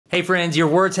Hey friends, your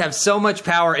words have so much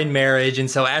power in marriage, and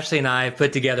so Ashley and I have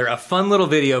put together a fun little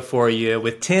video for you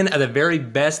with 10 of the very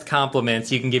best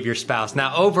compliments you can give your spouse.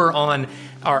 Now over on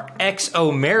our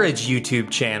XO Marriage YouTube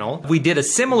channel, we did a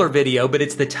similar video, but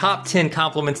it's the top 10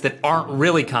 compliments that aren't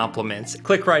really compliments.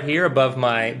 Click right here above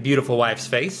my beautiful wife's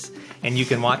face, and you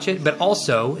can watch it, but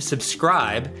also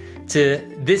subscribe to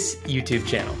this YouTube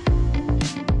channel.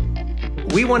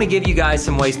 We want to give you guys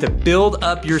some ways to build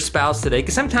up your spouse today,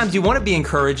 because sometimes you want to be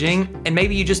encouraging and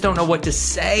maybe you just don't know what to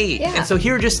say. Yeah. And so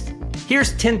here's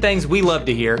 10 things we love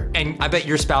to hear, and I bet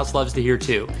your spouse loves to hear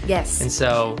too. Yes. And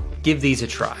so give these a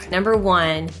try. Number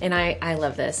one, and I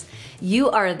love this.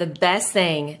 You are the best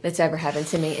thing that's ever happened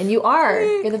to me. And you are.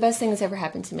 You're the best thing that's ever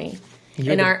happened to me.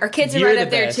 And our kids are right up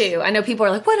there too. I know people are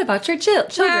like, what about your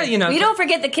children? Well, you know, we don't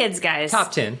forget the kids, guys.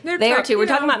 Top 10. They are too. We're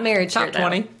talking about marriage top here,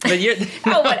 20. But you're,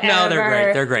 oh, whatever. No, they're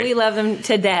great. They're great. We love them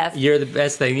to death. You're the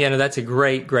best thing. You know, that's a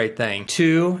great thing.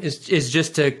 2 is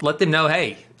just to let them know,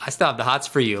 hey, I still have the hots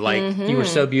for you. Like, you were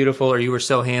so beautiful, or you were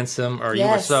so handsome, or you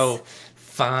were so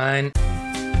fine.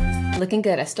 Looking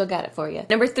good. I still got it for you.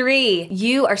 Number 3,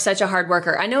 you are such a hard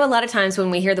worker. I know a lot of times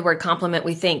when we hear the word compliment,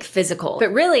 we think physical.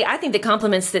 But really, I think the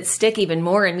compliments that stick even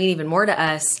more and mean even more to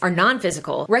us are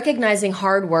non-physical. Recognizing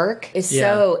hard work is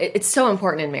it's so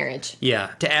important in marriage.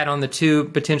 Yeah. To add on the 2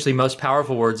 potentially most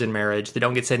powerful words in marriage that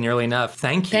don't get said nearly enough.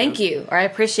 Thank you. Thank you. Or I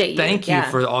appreciate you. Thank you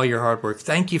for all your hard work.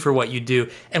 Thank you for what you do.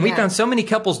 And we found so many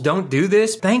couples don't do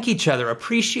this. Thank each other.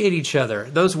 Appreciate each other.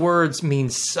 Those words mean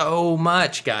so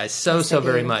much, guys. So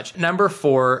very much. Number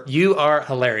 4, you are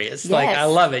hilarious. Yes. Like, I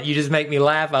love it. You just make me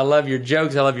laugh. I love your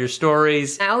jokes. I love your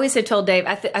stories. I always have told Dave,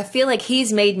 I feel like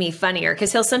he's made me funnier,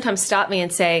 because he'll sometimes stop me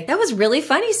and say, that was really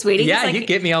funny, sweetie. Yeah, like, you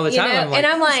get me all the time. You know, I'm like, and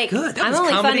I'm like, good. I'm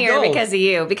only funnier because of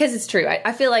you, because it's true.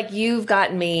 I feel like you've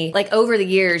gotten me, like, over the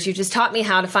years, you just taught me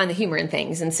how to find the humor in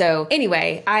things. And so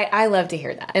anyway, I love to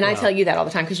hear that. And I tell you that all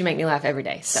the time because you make me laugh every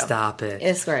day. So stop it.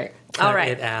 It's great. Cut all right.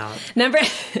 it out.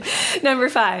 Number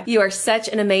 5, you are such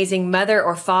an amazing mother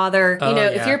or father. You know,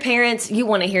 if you're parents, you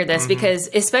want to hear this, because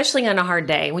especially on a hard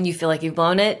day when you feel like you've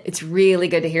blown it, it's really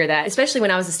good to hear that. Especially when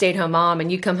I was a stay-at-home mom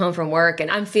and you'd come home from work and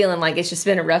I'm feeling like it's just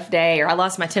been a rough day, or I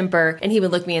lost my temper, and he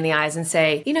would look me in the eyes and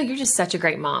say, you know, you're just such a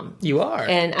great mom. You are.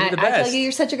 And I tell you,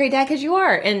 you're such a great dad because you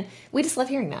are. And we just love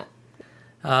hearing that.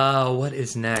 Oh, what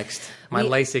is next? My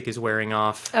LASIK is wearing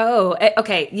off. Oh,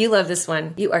 okay. You love this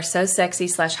one. You are so sexy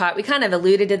 / hot. We kind of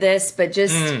alluded to this, but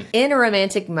just in a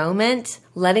romantic moment,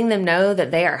 letting them know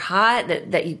that they are hot,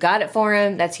 that you got it for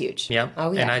them, that's huge. Yep.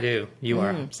 Oh, yeah. And I do. You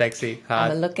are sexy,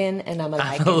 hot. I'm a looking and I'm a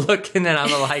liking. I'm a looking and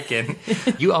I'm a liking.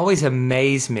 You always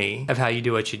amaze me of how you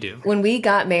do what you do. When we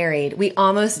got married, we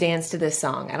almost danced to this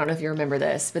song. I don't know if you remember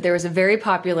this, but there was a very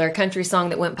popular country song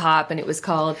that went pop, and it was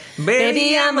called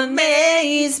Baby, I'm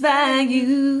Amazed by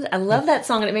You. I love that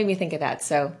song, and it made me think of that.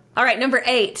 So, all right, number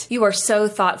 8, you are so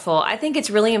thoughtful. I think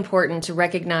it's really important to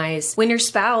recognize when your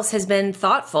spouse has been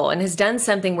thoughtful and has done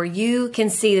something where you can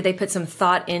see that they put some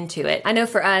thought into it. I know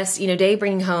for us, you know, Dave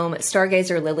bringing home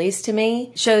stargazer lilies to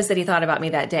me shows that he thought about me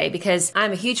that day, because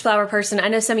I'm a huge flower person. I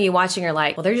know some of you watching are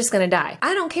like, well, they're just going to die.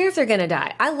 I don't care if they're going to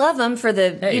die. I love them for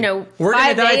the, you know, we're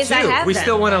 5 gonna die days too. I have We them.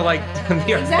 still want to, like,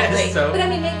 be our Exactly. best, so. But I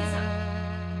mean,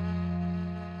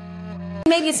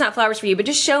 maybe it's not flowers for you, but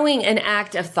just showing an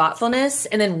act of thoughtfulness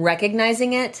and then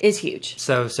recognizing it is huge.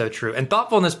 So true. And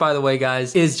thoughtfulness, by the way,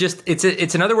 guys, is just,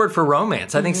 it's another word for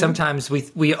romance. I think sometimes we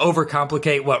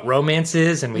overcomplicate what romance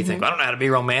is, and we think, I don't know how to be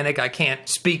romantic. I can't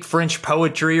speak French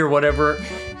poetry or whatever.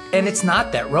 And it's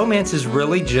not that. Romance is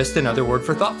really just another word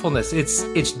for thoughtfulness.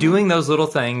 It's doing those little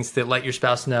things that let your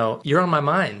spouse know you're on my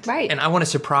mind. Right. And I want to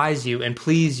surprise you and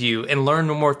please you and learn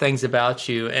more things about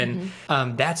you. And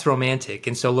that's romantic.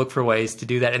 And so look for ways to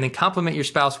do that. And then compliment your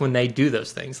spouse when they do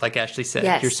those things. Like Ashley said,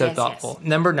 Yes, you're so yes, thoughtful. yes.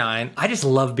 Number 9, I just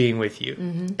love being with you.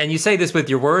 And you say this with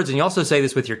your words, and you also say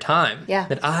this with your time. Yeah.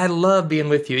 That I love being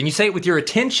with you. And you say it with your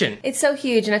attention. It's so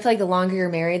huge, and I feel like the longer you're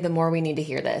married, the more we need to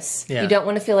hear this. Yeah. You don't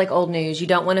want to feel like old news. You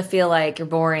don't want to feel like you're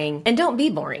boring. And don't be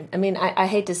boring. I mean, I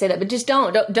hate to say that, but just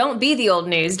don't be the old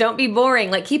news. Don't be boring.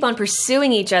 Like, keep on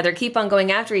pursuing each other. Keep on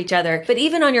going after each other. But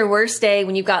even on your worst day,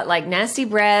 when you've got like nasty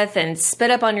breath and spit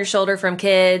up on your shoulder from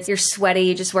kids, you're sweaty,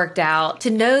 you just worked out,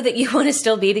 to know that you want to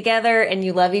still be together and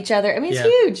you love each other. I mean, it's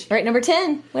huge. All right, number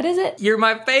 10. What is it? You're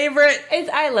my favorite.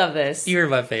 I love this. You're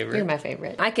my favorite. You're my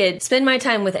favorite. I could spend my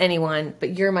time with anyone,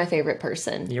 but you're my favorite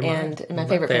person. You're my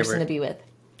favorite person to be with.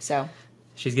 So.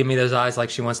 She's giving me those eyes like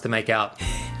she wants to make out.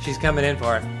 She's coming in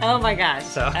for it. Oh my gosh.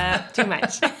 So. Too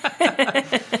much.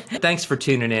 Thanks for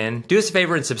tuning in. Do us a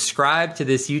favor and subscribe to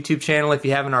this YouTube channel if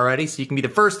you haven't already, so you can be the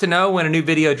first to know when a new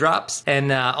video drops.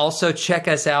 And also check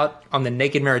us out on the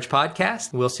Naked Marriage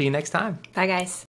Podcast. We'll see you next time. Bye, guys.